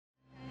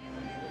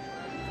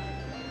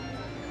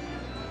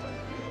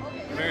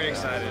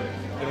excited.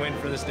 Been waiting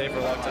for this day for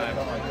a long time.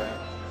 6,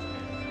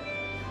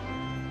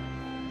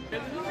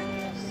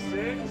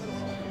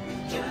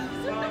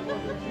 5, 1,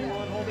 2,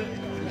 1, hold it.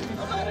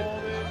 Hold it.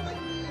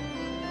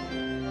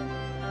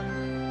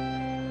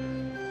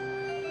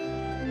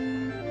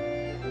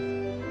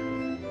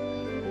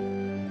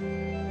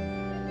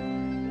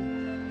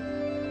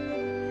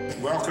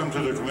 Welcome to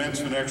the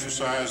commencement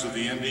exercise of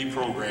the ND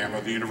program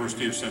of the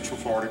University of Central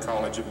Florida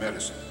College of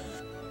Medicine.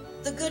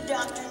 The good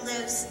doctor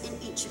lives in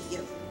each of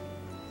you.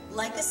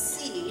 Like a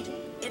seed,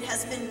 it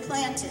has been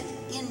planted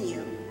in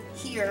you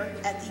here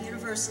at the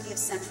University of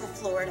Central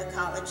Florida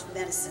College of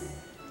Medicine,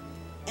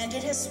 and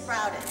it has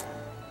sprouted.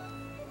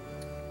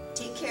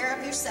 Take care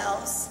of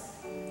yourselves,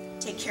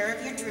 take care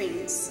of your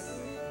dreams.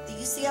 The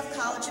UCF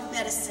College of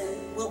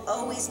Medicine will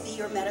always be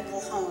your medical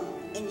home,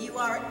 and you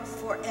are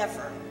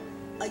forever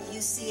a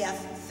UCF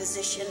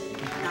Physician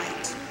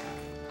Knight.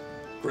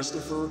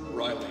 Christopher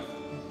Reilly.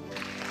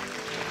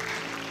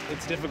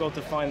 It's difficult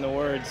to find the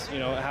words,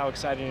 how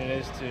exciting it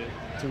is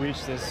to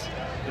reach this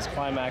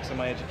climax in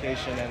my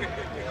education, and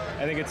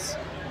I think it's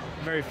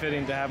very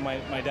fitting to have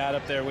my dad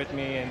up there with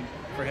me and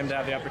for him to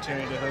have the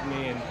opportunity to hug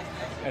me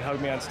and hug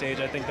me on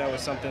stage. I think that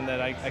was something that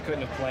I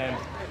couldn't have planned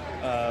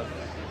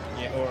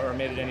or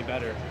made it any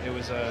better. It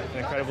was an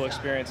incredible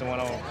experience and one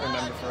I'll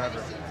remember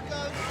forever.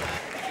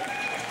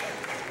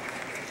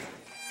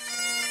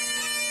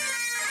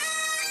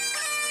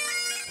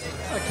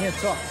 I can't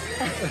talk.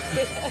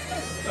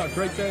 A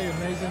great day,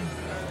 amazing.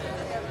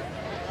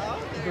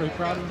 I'm very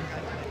proud of him.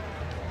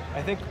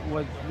 I think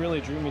what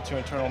really drew me to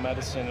internal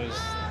medicine is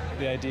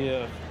the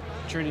idea of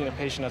treating a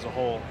patient as a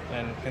whole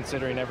and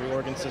considering every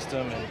organ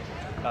system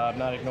and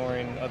not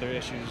ignoring other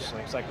issues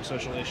like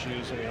psychosocial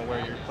issues,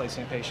 where you're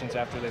placing patients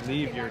after they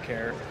leave your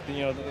care.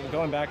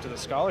 Going back to the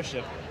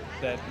scholarship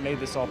that made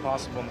this all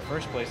possible in the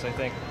first place, I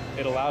think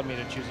it allowed me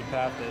to choose a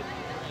path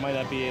that might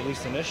not be, at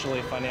least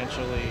initially,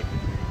 financially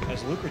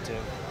as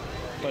lucrative,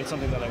 but it's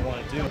something that I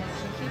want to do.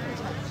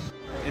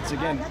 It's,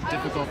 again,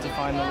 difficult to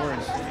find the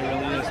words. It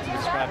really is, to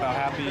describe how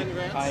happy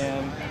I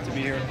am to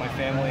be here with my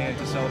family and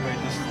to celebrate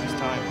this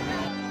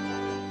time.